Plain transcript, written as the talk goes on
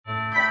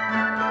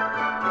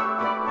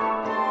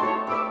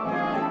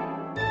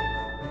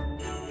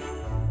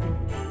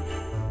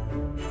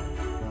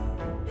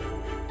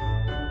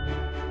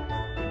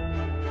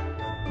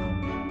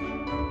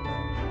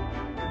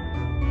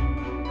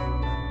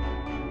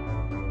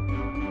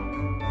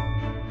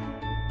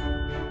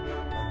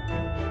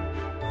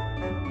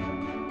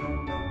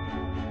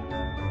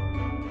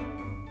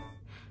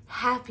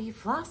Happy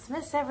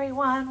FLOSSMAS,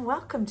 everyone.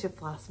 Welcome to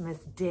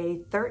FLOSSMAS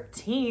Day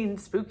 13,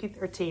 Spooky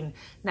 13.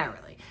 Not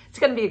really. It's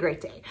going to be a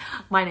great day.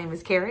 My name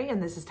is Kari,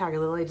 and this is Tiger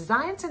Lily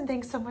Designs, and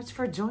thanks so much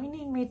for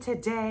joining me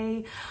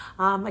today.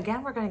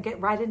 Again, we're going to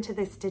get right into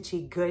the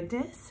Stitchy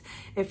goodness.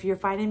 If you're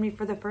finding me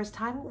for the first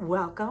time,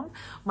 welcome.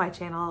 My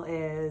channel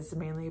is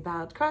mainly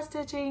about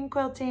cross-stitching,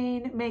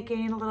 quilting,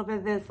 making a little bit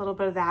of this, a little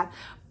bit of that,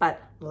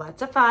 but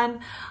lots of fun.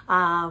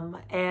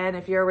 And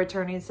if you're a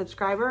returning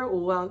subscriber,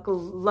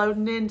 welcome,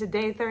 loading into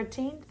Day 13.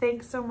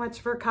 Thanks so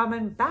much for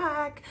coming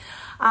back.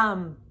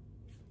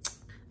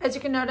 As you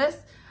can notice,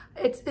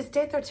 it's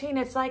Day 13.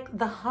 It's like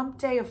the hump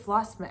day of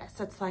FLOSSMAS.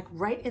 It's like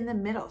right in the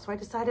middle. So I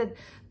decided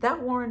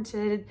that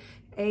warranted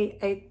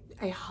a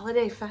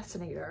holiday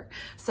fascinator.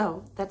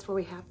 So that's what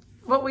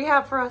we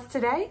have for us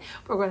today.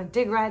 We're going to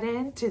dig right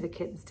into the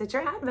Kitten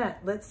Stitcher Advent.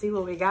 Let's see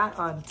what we got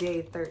on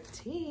Day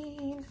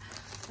 13.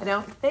 I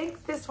don't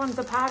think this one's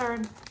a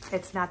pattern.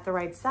 It's not the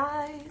right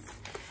size.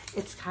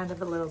 It's kind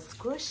of a little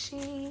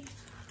squishy.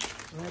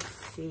 Let's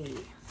see.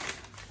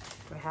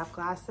 Do I have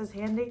glasses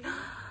handy?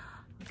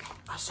 Okay,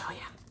 I'll show you.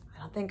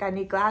 I don't think I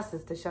need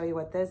glasses to show you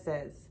what this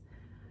is.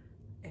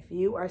 If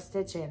you are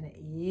stitching,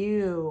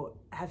 you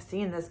have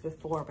seen this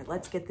before, but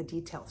let's get the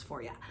details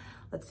for you.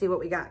 Let's see what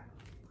we got.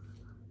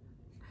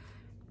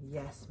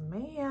 Yes,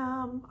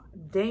 ma'am.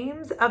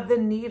 Dames of the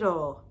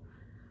Needle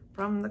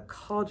from the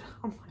cauldron.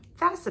 Oh, my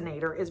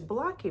fascinator is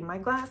blocking my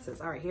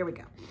glasses. All right, here we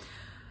go.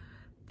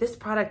 This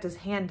product is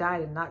hand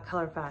dyed and not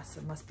color fast.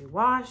 It must be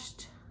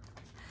washed.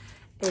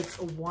 It's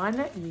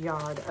 1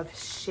 yard of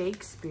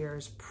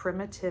Shakespeare's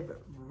primitive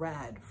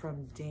red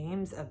from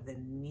Dames of the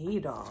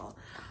Needle.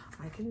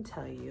 I can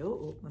tell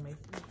you, let me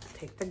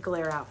take the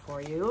glare out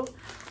for you.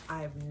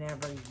 I've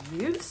never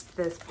used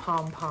this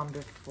pom-pom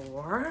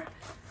before.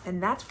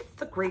 And that's what's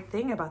the great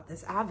thing about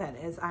this Advent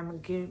is I'm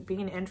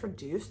being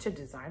introduced to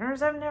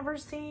designers I've never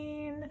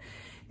seen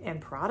and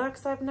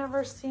products I've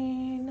never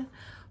seen.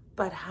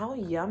 But how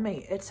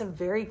yummy. It's a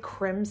very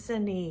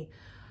crimson-y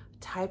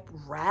type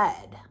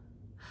red.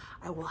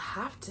 I will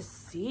have to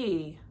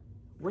see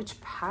which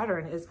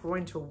pattern is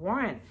going to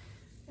warrant.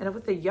 And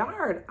with the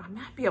yard, I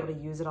might be able to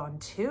use it on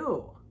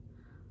too.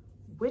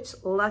 Which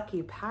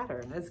lucky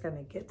pattern is going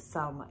to get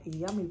some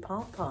yummy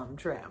pom-pom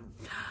trim?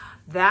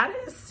 That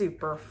is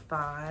super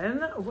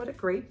fun. What a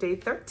great Day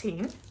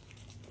 13.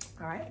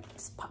 All right,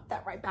 just pop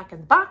that right back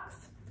in the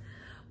box.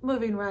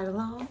 Moving right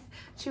along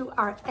to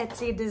our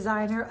Etsy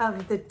designer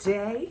of the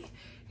day.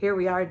 Here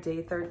we are,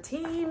 Day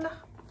 13.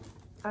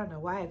 I don't know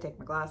why I take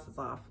my glasses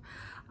off.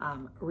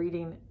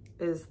 Reading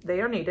they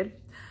are needed.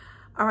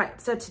 All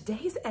right, so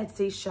today's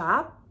Etsy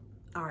shop,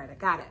 all right, I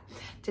got it.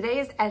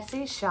 Today's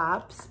Etsy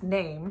shop's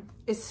name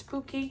is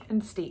Spooky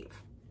and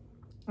Steve.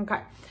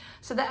 Okay,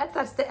 so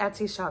that's the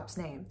Etsy shop's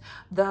name.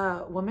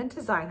 The woman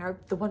designer,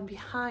 the one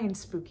behind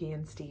Spooky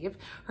and Steve,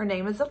 her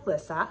name is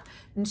Alyssa,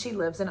 and she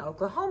lives in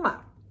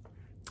Oklahoma.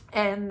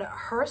 And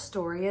her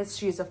story is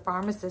she's a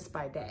pharmacist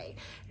by day.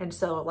 And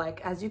so,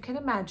 like, as you can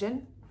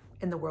imagine,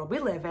 in the world we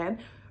live in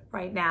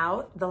right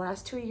now, the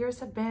last 2 years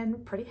have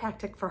been pretty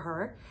hectic for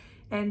her.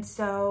 And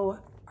so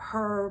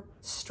her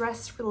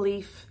stress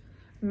relief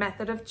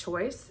method of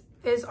choice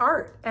is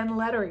art and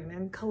lettering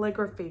and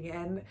calligraphy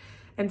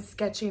and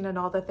sketching and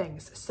all the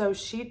things. So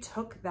she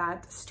took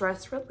that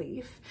stress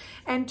relief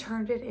and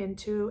turned it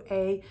into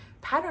a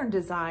pattern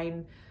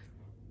design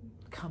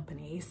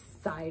company,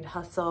 side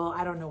hustle.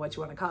 I don't know what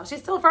you want to call it. She's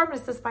still a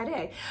pharmacist by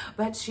day,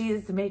 but she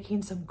is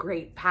making some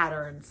great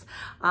patterns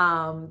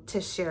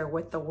to share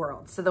with the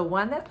world. So the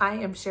one that I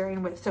am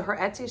sharing with, so her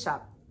Etsy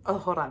shop, oh,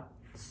 hold on.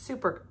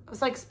 Super,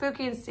 it's like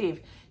Spooky and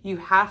Steve. You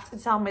have to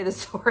tell me the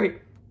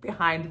story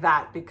behind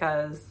that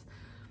because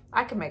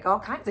I can make all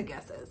kinds of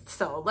guesses.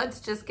 So let's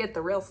just get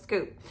the real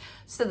scoop.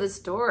 So the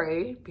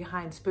story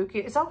behind Spooky,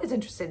 it's always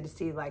interesting to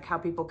see like how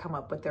people come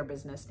up with their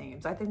business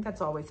names. I think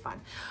that's always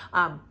fun.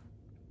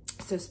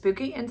 So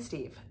Spooky and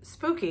Steve.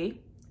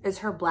 Spooky is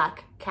her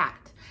black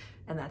cat,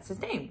 and that's his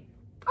name.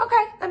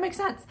 Okay, that makes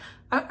sense.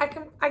 I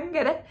can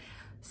get it.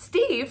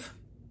 Steve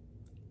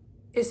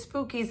is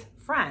Spooky's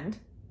friend,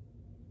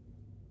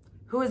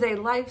 who is a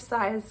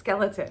life-size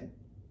skeleton.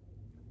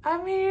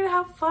 I mean,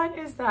 how fun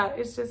is that?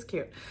 It's just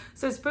cute.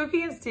 So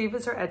Spooky and Steve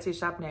is her Etsy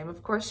shop name.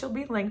 Of course, she'll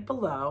be linked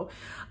below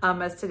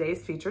as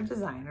today's featured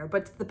designer.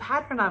 But the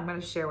pattern I'm going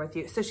to share with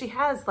you. So she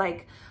has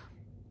like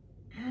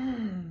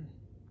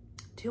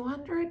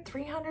 200,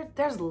 300,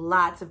 there's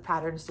lots of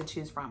patterns to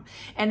choose from.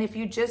 And if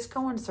you just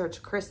go and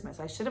search Christmas,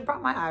 I should have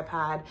brought my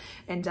iPad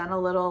and done a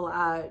little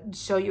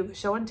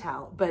show and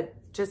tell, but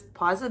just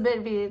pause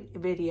the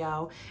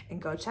video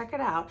and go check it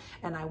out.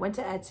 And I went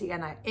to Etsy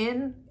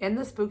and in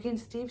the Spooky and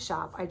Steve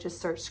shop, I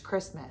just searched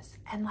Christmas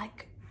and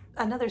like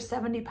another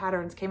 70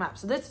 patterns came up.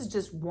 So this is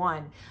just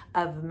one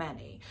of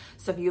many.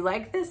 So if you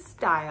like this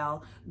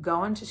style,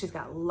 go into, she's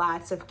got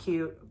lots of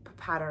cute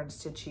patterns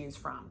to choose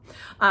from.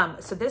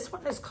 So this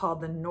one is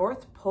called the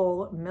North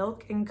Pole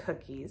Milk and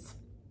Cookies.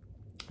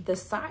 The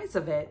size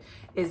of it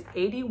is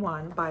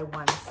 81 by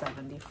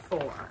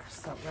 174.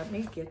 So let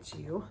me get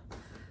you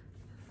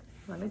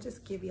let me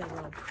just give you a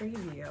little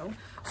preview.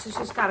 So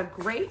she's got a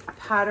great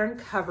pattern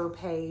cover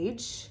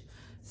page.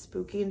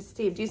 Spooky and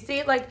Steve. Do you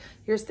see, like,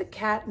 here's the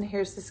cat and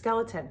here's the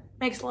skeleton.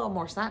 Makes a little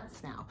more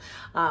sense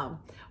now.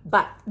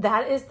 But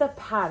that is the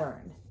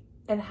pattern.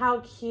 And how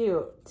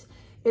cute.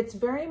 It's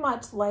very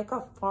much like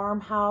a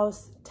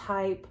farmhouse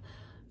type,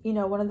 you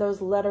know, one of those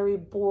lettery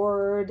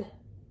board.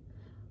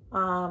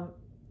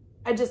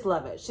 I just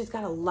love it. She's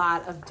got a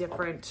lot of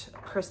different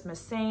Christmas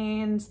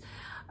sayings,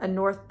 a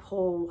North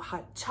Pole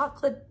hot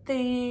chocolate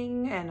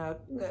thing, and a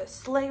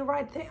sleigh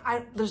ride thing.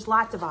 There's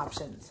lots of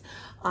options.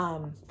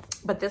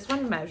 But this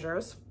one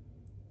measures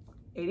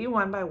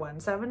 81 by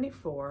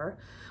 174.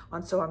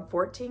 So on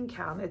 14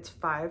 count, it's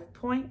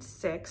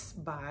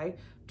 5.6 by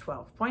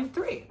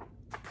 12.3.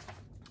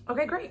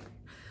 Okay, great.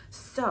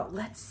 So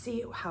let's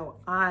see how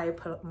I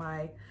put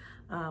my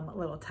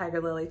little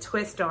tiger lily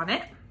twist on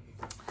it.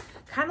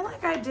 Kind of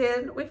like I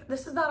did.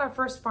 This is not our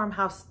first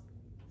farmhouse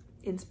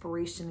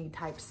inspiration-y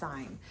type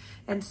sign.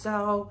 And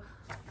so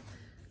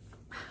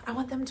I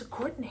want them to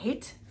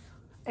coordinate.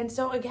 And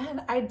so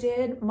again, I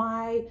did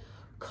my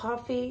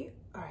coffee.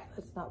 All right,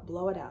 let's not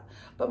blow it out.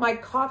 But my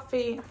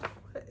coffee,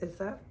 what is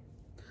that?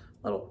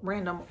 Little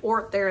random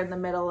ort there in the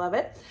middle of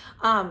it.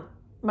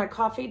 My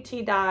coffee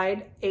tea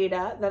dyed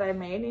Ada that I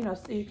made, you know,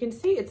 so you can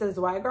see it's a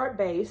Zweigart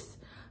base.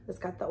 It's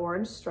got the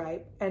orange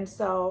stripe. And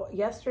so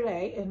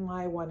yesterday in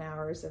my 1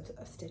 hours of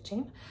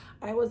stitching,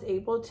 I was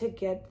able to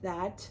get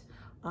that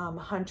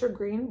hunter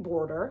green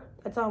border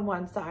that's on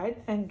one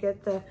side and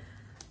get the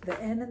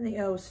N and the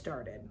O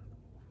started.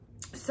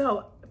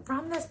 So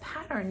from this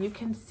pattern, you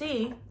can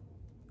see,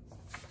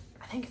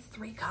 I think it's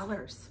 3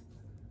 colors.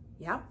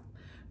 Yep,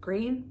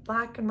 green,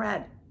 black, and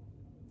red.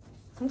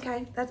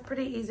 Okay, that's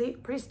pretty easy,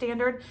 pretty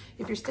standard.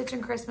 If you're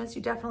stitching Christmas,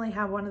 you definitely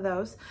have one of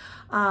those.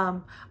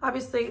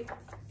 Obviously,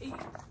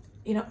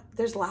 you know,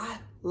 there's a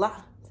lot.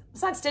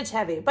 It's not stitch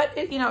heavy, but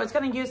it, you know, it's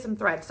going to use some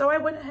thread. So I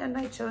went ahead and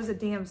I chose a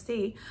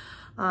DMC.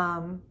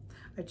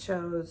 I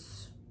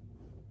chose,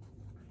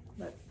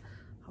 but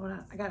hold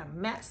on, I got a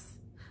mess.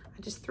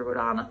 I just threw it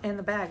on in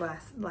the bag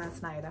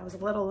last night. I was a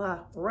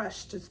little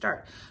rushed to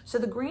start. So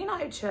the green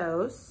I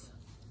chose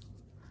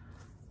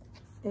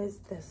is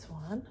this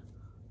one.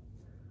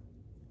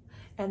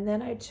 And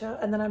then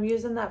I'm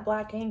using that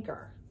black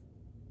anchor.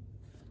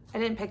 I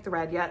didn't pick the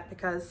red yet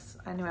because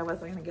I knew I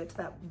wasn't gonna get to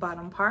that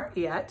bottom part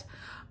yet.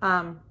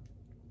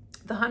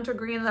 The hunter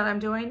green that I'm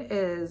doing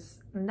is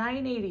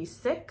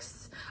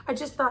 986. I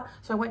just thought,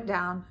 so I went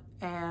down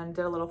and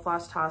did a little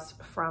floss toss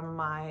from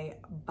my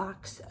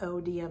box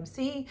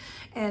ODMC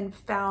and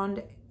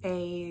found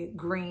a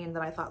green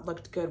that I thought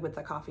looked good with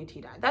the coffee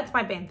tea dye. That's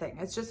my main thing.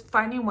 It's just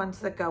finding ones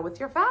that go with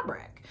your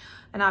fabric.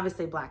 And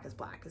obviously black is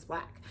black is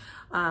black.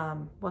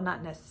 Well,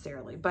 not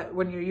necessarily, but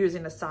when you're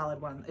using a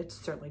solid one, it's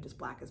certainly just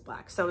black is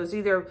black. So it was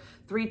either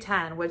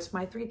 310, which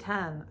my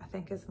 310, I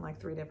think is in like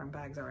 3 different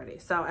bags already.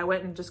 So I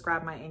went and just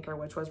grabbed my anchor,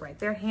 which was right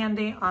there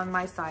handy on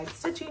my side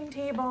stitching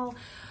table.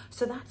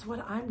 So that's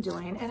what I'm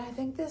doing. And I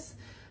think this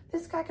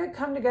guy could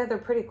come together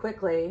pretty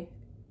quickly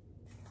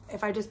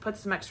if I just put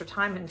some extra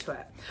time into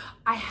it.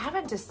 I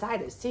haven't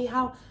decided. See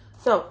how,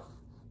 so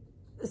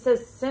it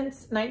says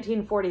since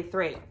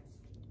 1943.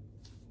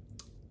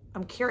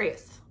 I'm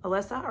curious.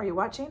 Alyssa, are you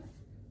watching?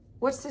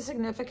 What's the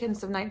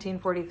significance of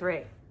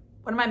 1943?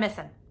 What am I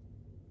missing?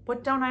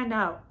 What don't I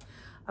know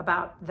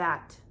about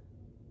that?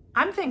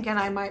 I'm thinking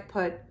I might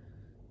put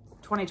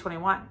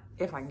 2021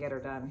 if I can get her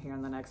done here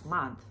in the next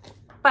month.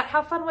 But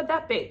how fun would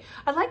that be?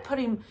 I like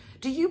putting,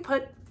 do you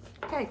put,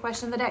 okay,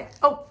 question of the day.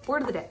 Oh,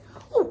 word of the day.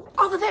 Oh,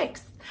 all the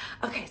things.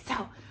 Okay,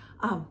 so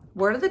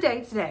word of the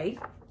day today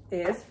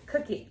is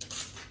cookie.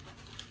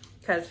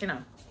 Because, you know,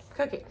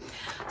 cookie.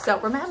 So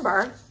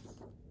remember,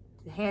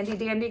 the handy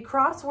dandy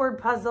crossword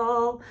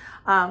puzzle.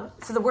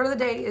 So the word of the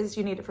day is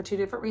you need it for 2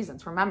 different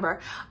reasons. Remember,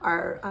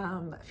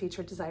 our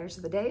featured designers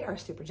of the day are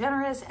super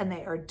generous and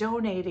they are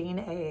donating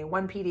a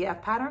 1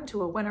 PDF pattern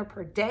to a winner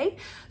per day.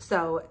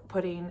 So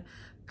putting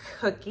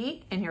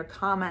cookie in your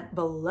comment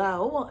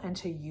below will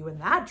enter you in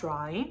that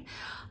drawing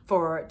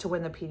to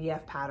win the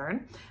PDF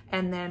pattern,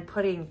 and then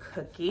putting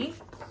cookie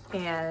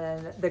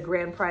in the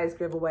grand prize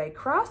giveaway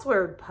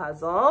crossword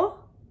puzzle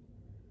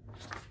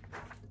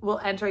will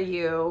enter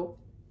you,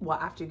 well,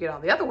 after you get all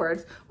the other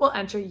words, will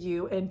enter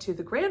you into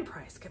the grand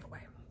prize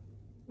giveaway.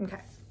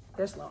 Okay,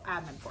 there's a little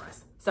admin for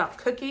us. So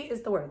cookie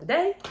is the word of the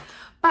day,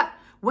 but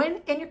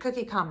when in your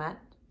cookie comment,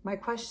 my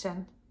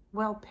question,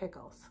 well,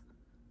 pickles.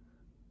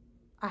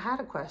 I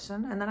had a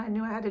question and then I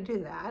knew I had to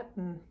do that,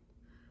 and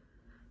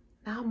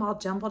now I'm all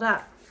jumbled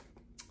up.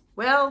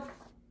 Well,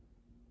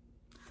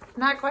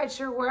 not quite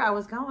sure where I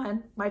was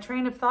going. My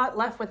train of thought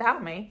left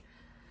without me.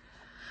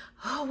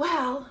 Oh,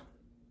 well,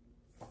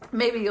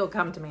 maybe you'll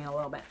come to me in a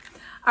little bit.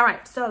 All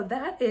right, so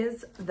that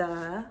is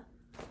the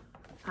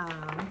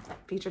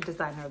featured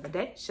designer of the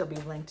day. She'll be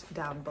linked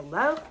down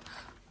below.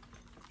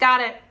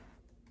 Got it.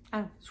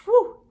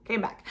 Whew,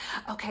 came back.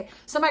 Okay,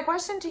 so my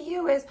question to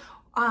you is,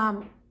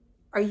 are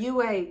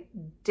you a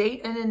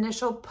date and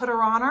initial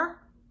putter-oner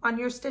on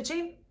your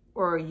stitching?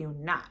 or are you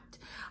not?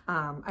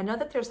 I know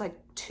that there's like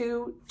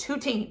two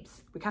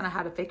teams. We kind of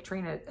had a fake tree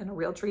and a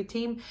real tree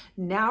team.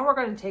 Now we're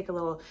going to take a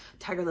little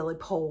Tiger Lily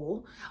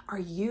poll. Are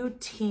you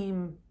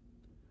team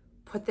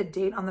put the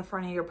date on the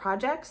front of your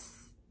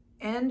projects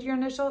and your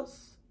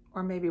initials,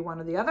 or maybe one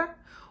or the other?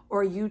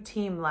 Or are you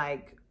team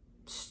like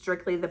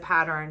strictly the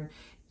pattern?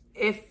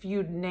 If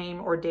you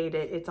name or date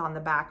it, it's on the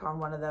back on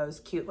one of those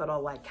cute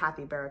little like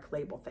Kathy Barrick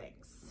label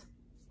things.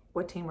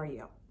 What team are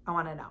you? I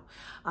want to know.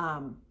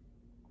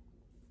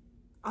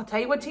 I'll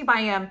tell you what team I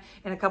am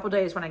in a couple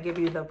days when I give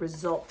you the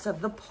results of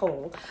the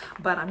poll,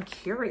 but I'm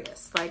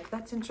curious, like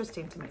that's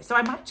interesting to me. So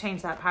I might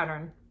change that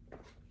pattern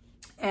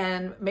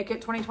and make it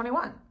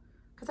 2021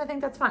 because I think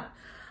that's fun.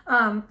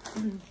 All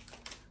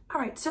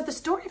right, so the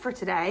story for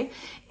today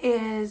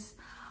is,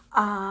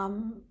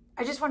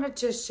 I just wanted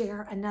to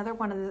share another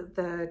one of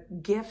the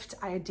gift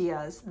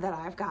ideas that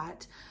I've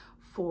got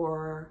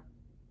for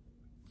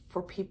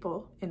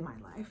people in my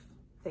life.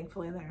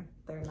 Thankfully,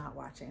 they're not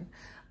watching.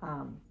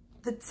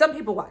 Some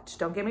people watch,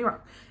 don't get me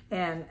wrong.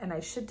 And I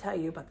should tell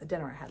you about the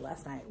dinner I had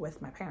last night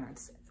with my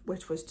parents,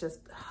 which was just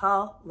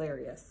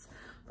hilarious.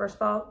 First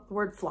of all, the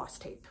word floss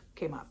tape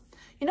came up.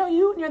 You know,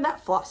 you're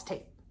that floss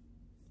tape.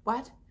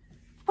 What?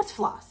 What's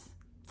floss?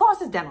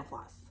 Floss is dental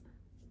floss.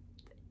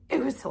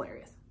 It was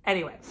hilarious.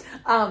 Anyway,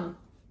 I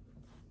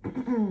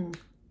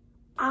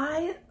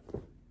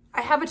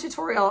have a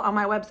tutorial on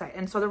my website.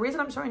 And so the reason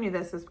I'm showing you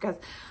this is because,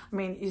 I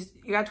mean,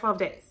 you got 12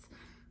 days.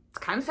 It's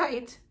kind of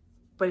tight.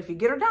 But if you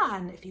get her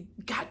done, if you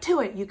got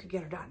to it, you could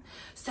get her done.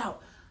 So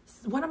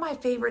one of my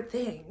favorite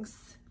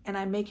things, and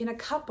I'm making a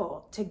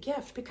couple to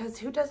gift because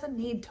who doesn't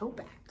need tote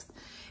bags,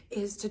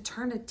 is to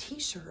turn a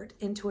t-shirt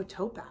into a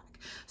tote bag.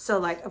 So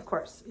like, of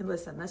course,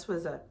 listen, this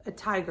was a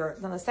tiger.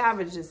 Now the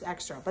Savage is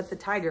extra, but the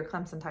tiger,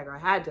 Clemson tiger, I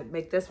had to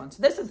make this one.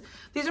 So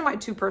these are my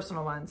two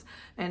personal ones.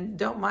 And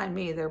don't mind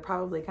me, they're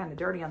probably kind of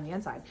dirty on the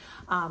inside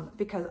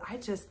because I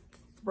just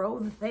throw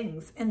the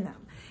things in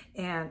them.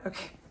 And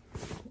okay.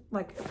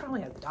 Like it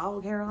probably has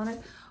dog hair on it.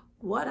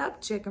 What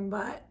up, chicken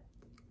butt?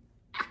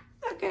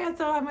 Okay,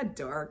 so I'm a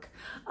dork.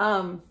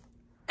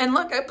 And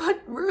look, I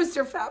put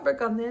rooster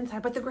fabric on the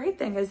inside. But the great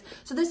thing is,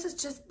 so this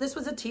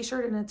was a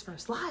t-shirt in its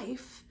first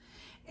life.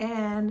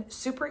 And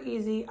super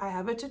easy. I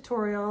have a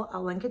tutorial.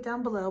 I'll link it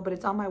down below, but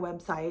it's on my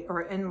website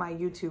or in my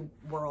YouTube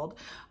world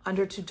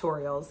under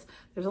tutorials.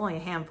 There's only a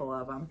handful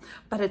of them,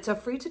 but it's a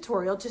free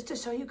tutorial just to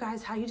show you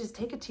guys how you just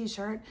take a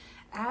t-shirt,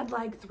 add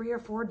like 3 or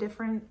 4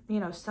 different,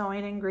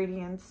 sewing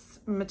ingredients,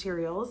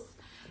 materials,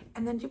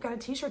 and then you've got a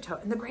t-shirt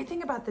tote. And the great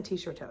thing about the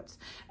t-shirt totes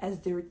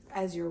as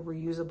your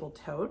reusable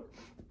tote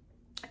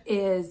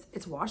is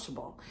it's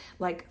washable.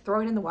 Like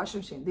throw it in the washing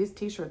machine. These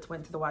t-shirts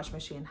went to the washing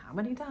machine how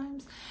many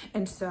times?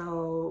 And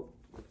so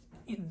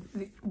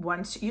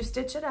once you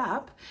stitch it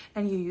up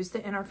and you use the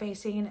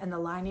interfacing and the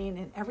lining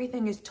and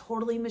everything is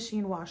totally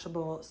machine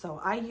washable.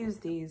 So I use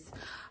these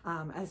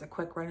as a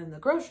quick run in the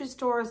grocery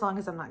store, as long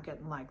as I'm not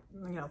getting like,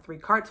 3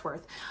 carts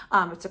worth.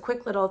 It's a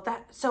quick little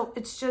so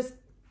it's just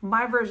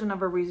my version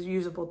of a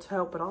reusable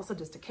tote, but also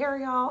just to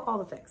carry all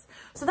the things.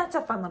 So that's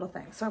a fun little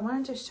thing. So I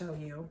wanted to show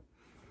you.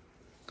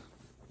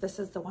 This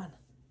is the one.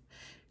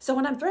 So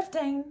when I'm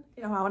thrifting,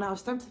 when I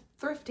was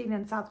thrifting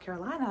in South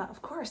Carolina,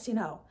 of course,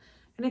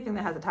 anything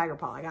that has a tiger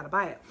paw, I got to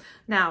buy it.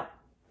 Now,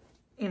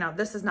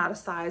 this is not a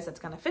size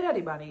that's going to fit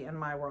anybody in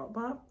my world.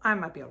 Well, I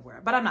might be able to wear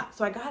it, but I'm not.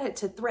 So I got it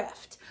to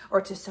thrift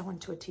or to sew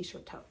into a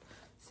t-shirt tote.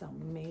 So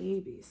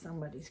maybe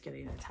somebody's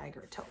getting a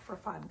tiger tote for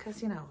fun because,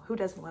 who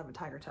doesn't love a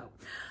tiger tote?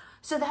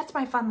 So that's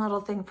my fun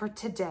little thing for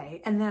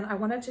today. And then I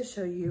wanted to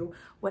show you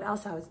what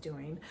else I was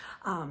doing.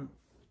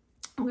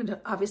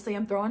 Obviously,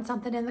 I'm throwing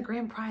something in the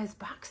grand prize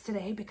box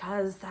today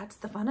because that's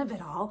the fun of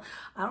it all.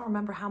 I don't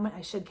remember how many.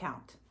 I should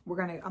count.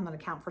 I'm gonna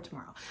count for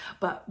tomorrow.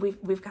 But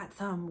we've got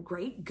some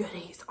great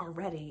goodies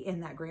already in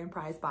that grand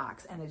prize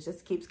box, and it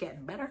just keeps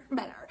getting better and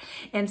better.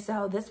 And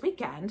so this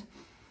weekend,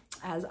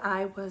 as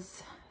I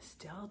was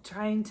still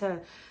trying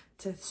to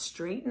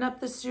straighten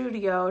up the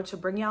studio to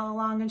bring y'all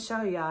along and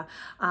show ya,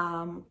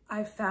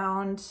 I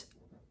found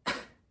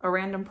a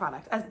random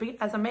product.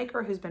 As a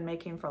maker who's been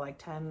making for like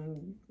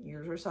 10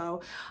 years or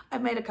so,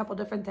 I've made a couple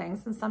different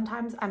things, and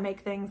sometimes I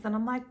make things and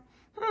I'm like,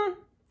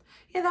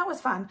 yeah, that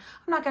was fun.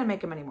 I'm not gonna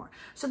make them anymore.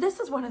 So this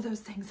is one of those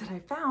things that I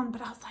found,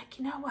 but I was like,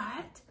 you know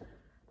what?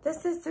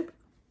 This is super.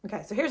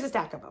 Okay, so here's a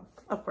stack of them.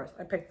 Of course,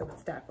 I picked the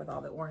stack with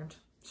all the orange.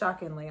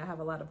 Shockingly, I have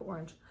a lot of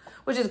orange,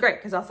 which is great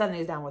because I'll send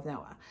these down with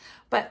Noah.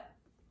 But,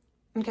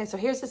 okay, so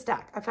here's the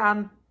stack. I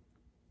found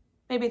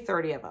maybe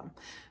 30 of them,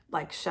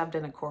 like shoved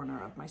in a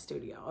corner of my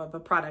studio of a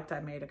product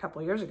I made a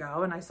couple years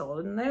ago and I sold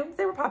it, and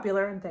they were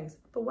popular and things.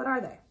 But what are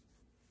they?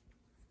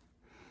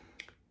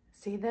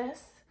 See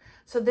this?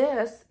 So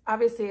this,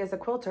 obviously as a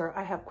quilter,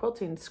 I have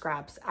quilting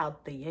scraps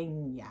out the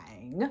yin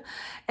yang.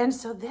 And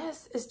so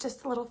this is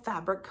just a little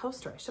fabric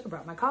coaster. I should have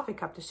brought my coffee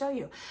cup to show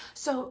you.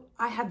 So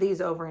I have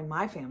these over in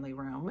my family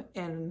room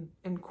in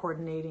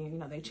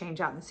coordinating, they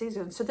change out in the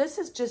season. So this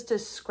is just a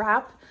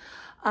scrap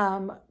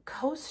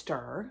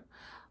coaster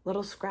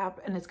little scrap,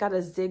 and it's got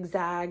a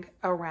zigzag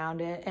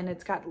around it, and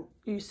it's got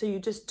so you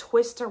just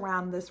twist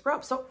around this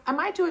rope. So I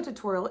might do a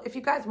tutorial. If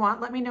you guys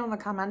want, let me know in the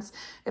comments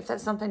if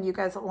that's something you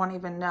guys won't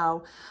even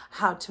know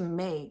how to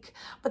make.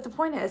 But the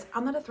point is,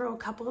 I'm going to throw a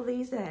couple of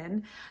these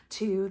in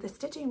to the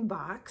stitching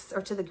box,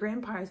 or to the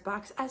grand prize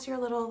box, as your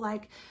little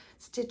like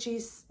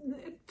stitchies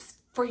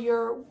for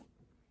your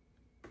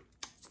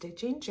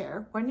stitching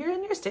chair. When you're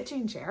in your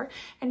stitching chair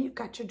and you've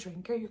got your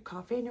drink or your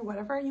coffee and your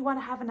whatever, you want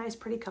to have a nice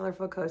pretty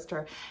colorful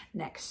coaster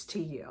next to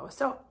you.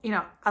 So, you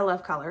know, I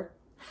love color.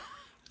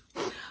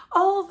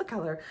 All the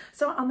color.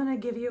 So I'm going to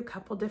give you a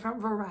couple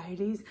different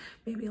varieties,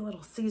 maybe a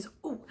little Caesar.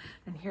 Ooh,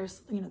 and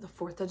here's, you know, the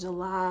 4th of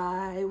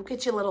July. We'll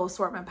get you a little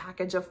assortment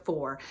package of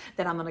 4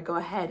 that I'm going to go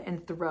ahead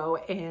and throw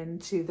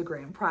into the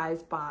grand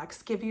prize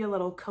box, give you a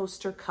little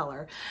coaster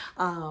color.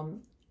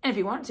 And if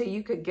you want to,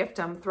 you could gift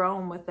them, throw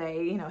them with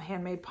a, you know,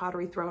 handmade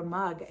pottery thrown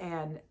mug,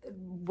 and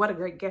what a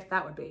great gift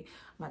that would be.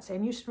 I'm not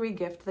saying you should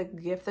re-gift the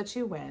gift that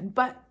you win,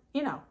 but,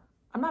 you know,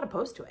 I'm not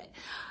opposed to it.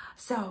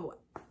 So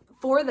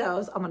for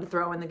those, I'm going to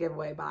throw in the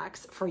giveaway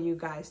box for you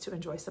guys to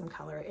enjoy some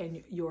color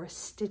in your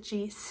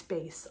stitchy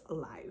space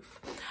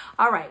life.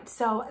 All right,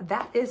 so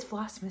that is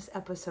FLOSSMAS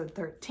episode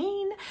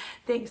 13.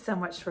 Thanks so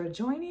much for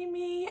joining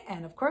me,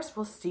 and of course,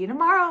 we'll see you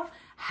tomorrow.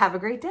 Have a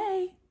great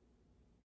day.